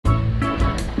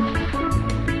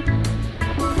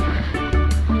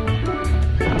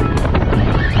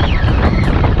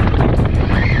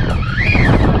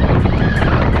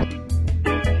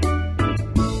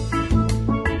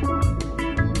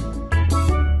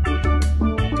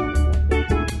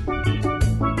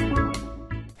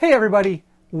Hey everybody,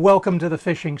 welcome to the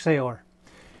Fishing Sailor.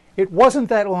 It wasn't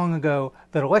that long ago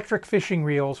that electric fishing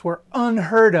reels were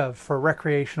unheard of for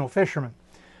recreational fishermen.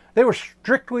 They were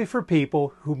strictly for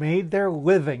people who made their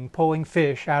living pulling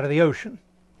fish out of the ocean.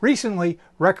 Recently,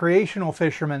 recreational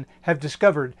fishermen have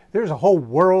discovered there's a whole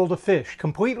world of fish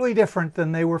completely different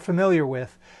than they were familiar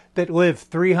with that live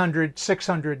 300,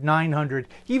 600, 900,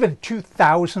 even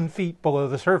 2,000 feet below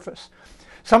the surface.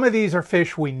 Some of these are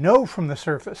fish we know from the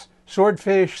surface.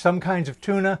 Swordfish, some kinds of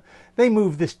tuna, they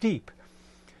move this deep.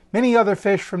 Many other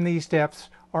fish from these depths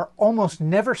are almost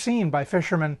never seen by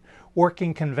fishermen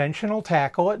working conventional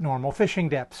tackle at normal fishing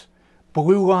depths.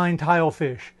 Blue line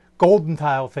tilefish, golden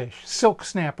tilefish, silk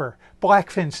snapper,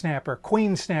 blackfin snapper,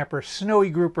 queen snapper,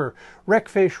 snowy grouper,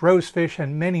 wreckfish, rosefish,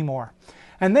 and many more.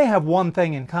 And they have one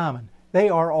thing in common. They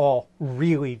are all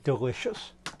really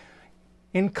delicious.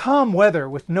 In calm weather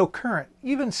with no current,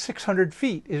 even 600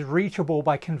 feet is reachable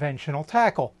by conventional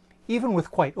tackle, even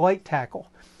with quite light tackle.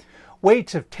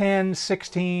 Weights of 10,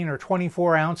 16, or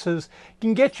 24 ounces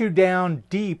can get you down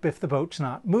deep if the boat's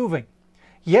not moving.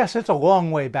 Yes, it's a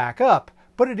long way back up,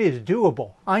 but it is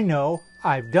doable. I know,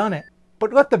 I've done it.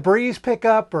 But let the breeze pick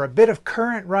up or a bit of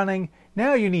current running,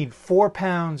 now you need 4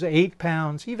 pounds, 8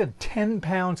 pounds, even 10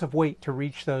 pounds of weight to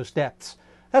reach those depths.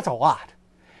 That's a lot.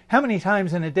 How many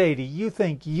times in a day do you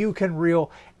think you can reel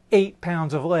 8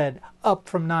 pounds of lead up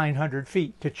from 900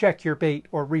 feet to check your bait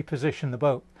or reposition the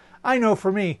boat? I know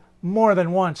for me, more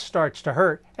than once starts to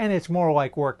hurt, and it's more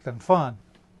like work than fun.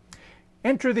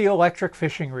 Enter the electric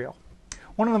fishing reel.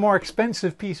 One of the more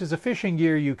expensive pieces of fishing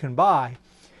gear you can buy.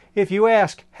 If you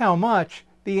ask how much,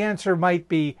 the answer might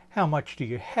be, how much do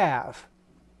you have?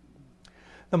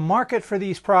 The market for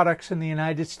these products in the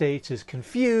United States is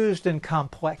confused and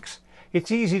complex. It's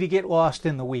easy to get lost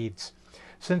in the weeds.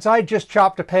 Since I just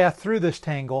chopped a path through this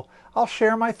tangle, I'll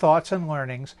share my thoughts and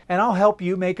learnings, and I'll help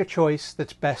you make a choice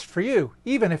that's best for you,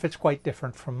 even if it's quite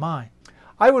different from mine.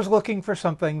 I was looking for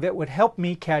something that would help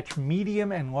me catch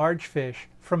medium and large fish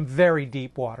from very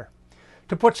deep water.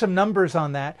 To put some numbers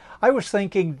on that, I was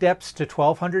thinking depths to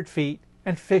 1,200 feet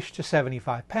and fish to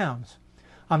 75 pounds.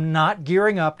 I'm not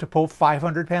gearing up to pull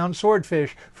 500-pound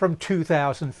swordfish from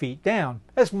 2,000 feet down,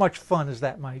 as much fun as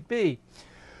that might be.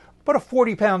 But a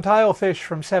 40-pound tilefish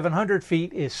from 700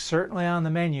 feet is certainly on the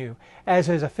menu, as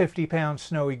is a 50-pound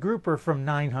snowy grouper from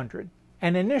 900.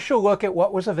 An initial look at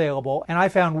what was available, and I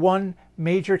found one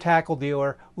major tackle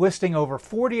dealer listing over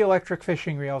 40 electric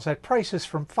fishing reels at prices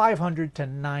from $500 to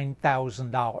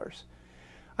 $9,000.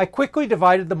 I quickly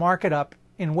divided the market up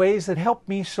in ways that helped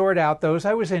me sort out those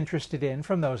I was interested in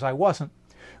from those I wasn't.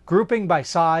 Grouping by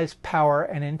size, power,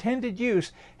 and intended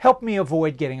use helped me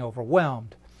avoid getting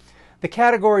overwhelmed. The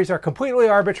categories are completely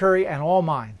arbitrary and all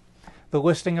mine. The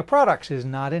listing of products is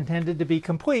not intended to be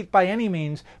complete by any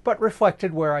means, but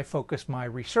reflected where I focused my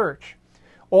research.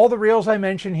 All the reels I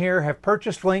mention here have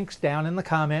purchased links down in the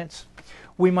comments.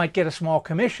 We might get a small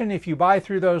commission if you buy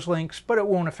through those links, but it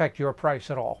won't affect your price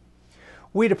at all.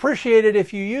 We'd appreciate it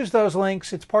if you use those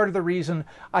links. It's part of the reason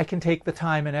I can take the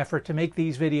time and effort to make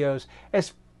these videos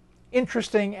as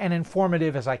interesting and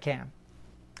informative as I can.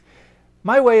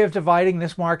 My way of dividing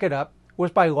this market up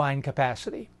was by line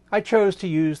capacity. I chose to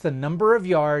use the number of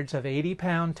yards of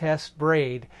 80-pound test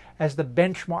braid as the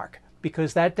benchmark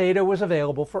because that data was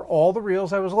available for all the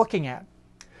reels I was looking at.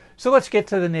 So let's get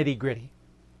to the nitty-gritty.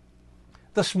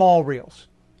 The small reels.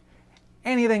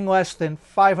 Anything less than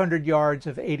 500 yards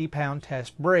of 80-pound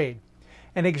test braid.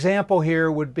 An example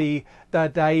here would be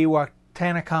the Daiwa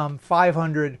Tanacom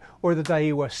 500 or the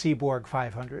Daiwa Seaborg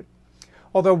 500.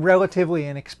 Although relatively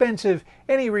inexpensive,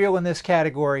 any reel in this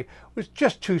category was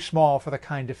just too small for the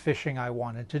kind of fishing I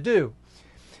wanted to do.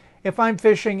 If I'm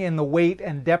fishing in the weight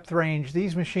and depth range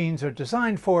these machines are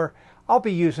designed for, I'll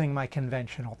be using my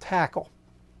conventional tackle.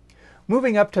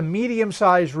 Moving up to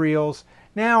medium-sized reels,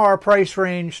 now our price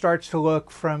range starts to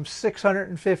look from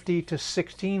 $650 to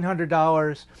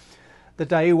 $1,600. The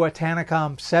Daiwa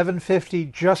Tanacom 750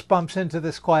 just bumps into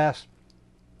this class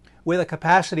with a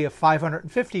capacity of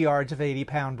 550 yards of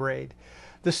 80-pound braid.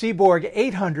 The Seaborg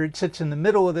 800 sits in the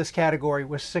middle of this category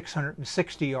with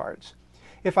 660 yards.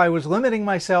 If I was limiting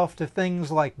myself to things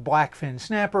like blackfin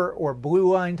snapper or blue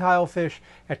line tilefish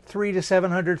at 300 to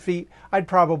 700 feet, I'd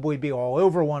probably be all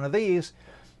over one of these.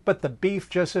 But the beef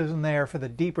just isn't there for the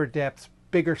deeper depths,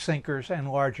 bigger sinkers,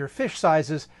 and larger fish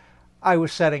sizes I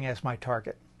was setting as my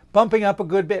target. Bumping up a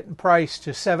good bit in price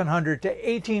to $700 to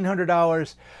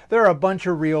 $1,800, there are a bunch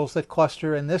of reels that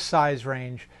cluster in this size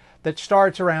range that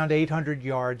starts around 800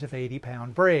 yards of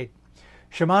 80-pound braid.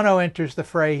 Shimano enters the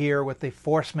fray here with the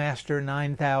ForceMaster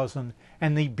 9000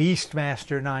 and the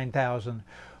BeastMaster 9000.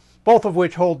 both of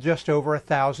which hold just over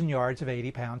 1,000 yards of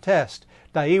 80-pound test.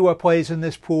 Daiwa plays in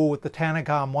this pool with the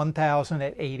Tanacom 1000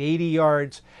 at 880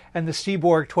 yards and the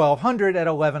Seaborg 1200 at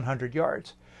 1,100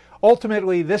 yards.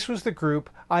 Ultimately, this was the group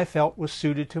I felt was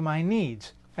suited to my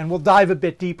needs, and we'll dive a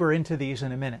bit deeper into these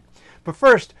in a minute. But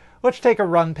first, let's take a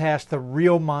run past the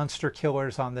real monster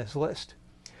killers on this list.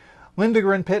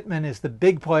 Lindgren Pitman is the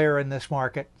big player in this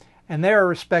market, and they are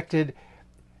respected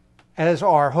as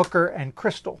are Hooker and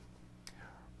Crystal.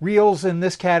 Reels in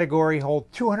this category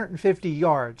hold 250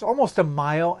 yards, almost a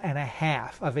mile and a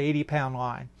half of 80-pound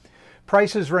line.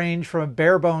 Prices range from a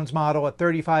bare bones model at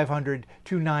 $3,500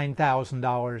 to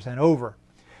 $9,000 and over.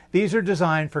 These are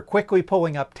designed for quickly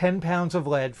pulling up 10 pounds of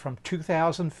lead from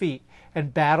 2,000 feet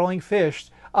and battling fish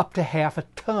up to half a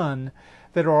ton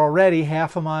that are already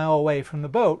half a mile away from the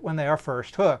boat when they are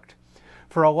first hooked.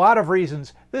 For a lot of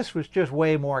reasons, this was just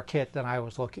way more kit than I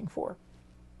was looking for.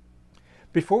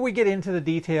 Before we get into the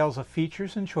details of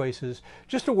features and choices,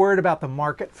 just a word about the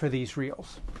market for these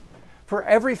reels. For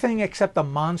everything except the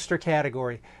monster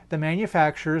category, the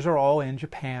manufacturers are all in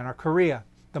Japan or Korea.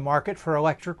 The market for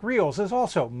electric reels is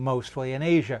also mostly in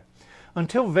Asia.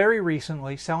 Until very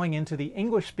recently, selling into the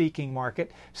English-speaking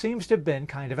market seems to have been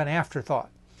kind of an afterthought.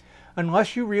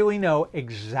 Unless you really know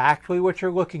exactly what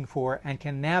you're looking for and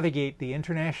can navigate the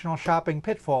international shopping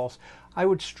pitfalls, I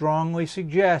would strongly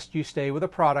suggest you stay with a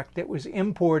product that was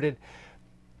imported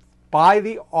by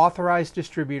the authorized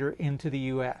distributor into the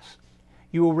U.S.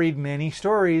 You will read many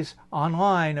stories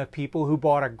online of people who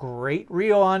bought a great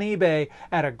reel on eBay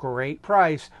at a great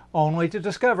price, only to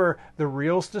discover the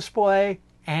reel's display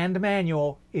and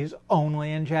manual is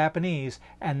only in Japanese,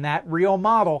 and that reel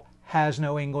model has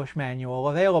no English manual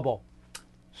available.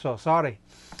 So sorry.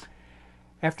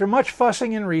 After much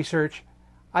fussing and research,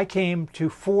 I came to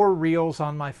 4 reels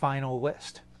on my final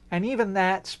list, and even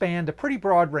that spanned a pretty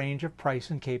broad range of price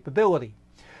and capability.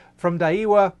 From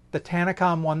Daiwa, the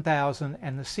Tanacom 1000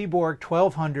 and the Seaborg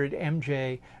 1200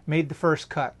 MJ made the first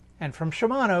cut, and from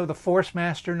Shimano, the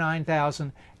ForceMaster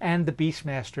 9000 and the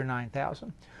BeastMaster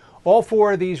 9000. All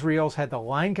 4 of these reels had the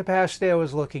line capacity I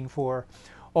was looking for,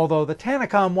 although the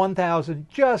Tanacom 1000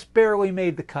 just barely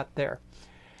made the cut there.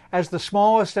 As the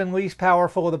smallest and least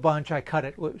powerful of the bunch, I cut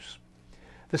it loose.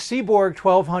 The Seaborg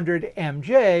 1200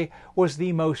 MJ was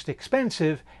the most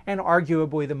expensive and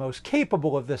arguably the most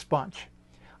capable of this bunch.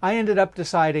 I ended up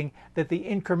deciding that the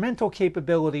incremental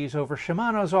capabilities over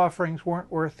Shimano's offerings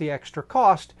weren't worth the extra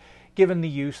cost, given the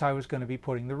use I was going to be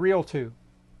putting the reel to.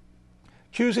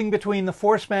 Choosing between the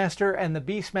ForceMaster and the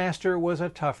BeastMaster was a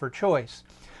tougher choice.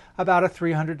 About a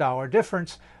 $300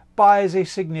 difference buys a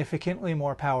significantly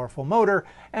more powerful motor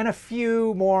and a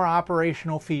few more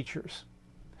operational features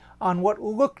on what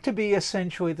looked to be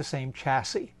essentially the same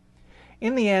chassis.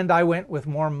 In the end, I went with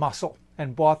more muscle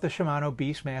and bought the Shimano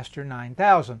BeastMaster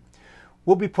 9000.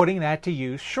 We'll be putting that to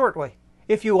use shortly.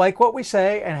 If you like what we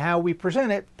say and how we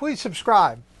present it, please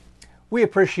subscribe. We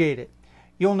appreciate it.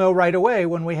 You'll know right away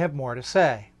when we have more to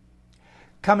say.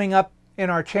 Coming up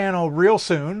in our channel real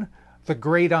soon, the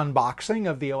great unboxing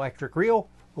of the electric reel,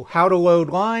 how to load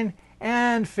line,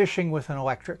 and fishing with an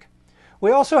electric.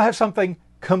 We also have something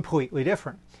completely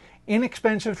different.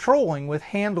 Inexpensive trolling with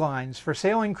hand lines for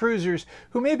sailing cruisers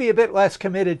who may be a bit less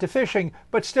committed to fishing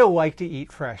but still like to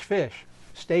eat fresh fish.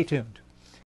 Stay tuned.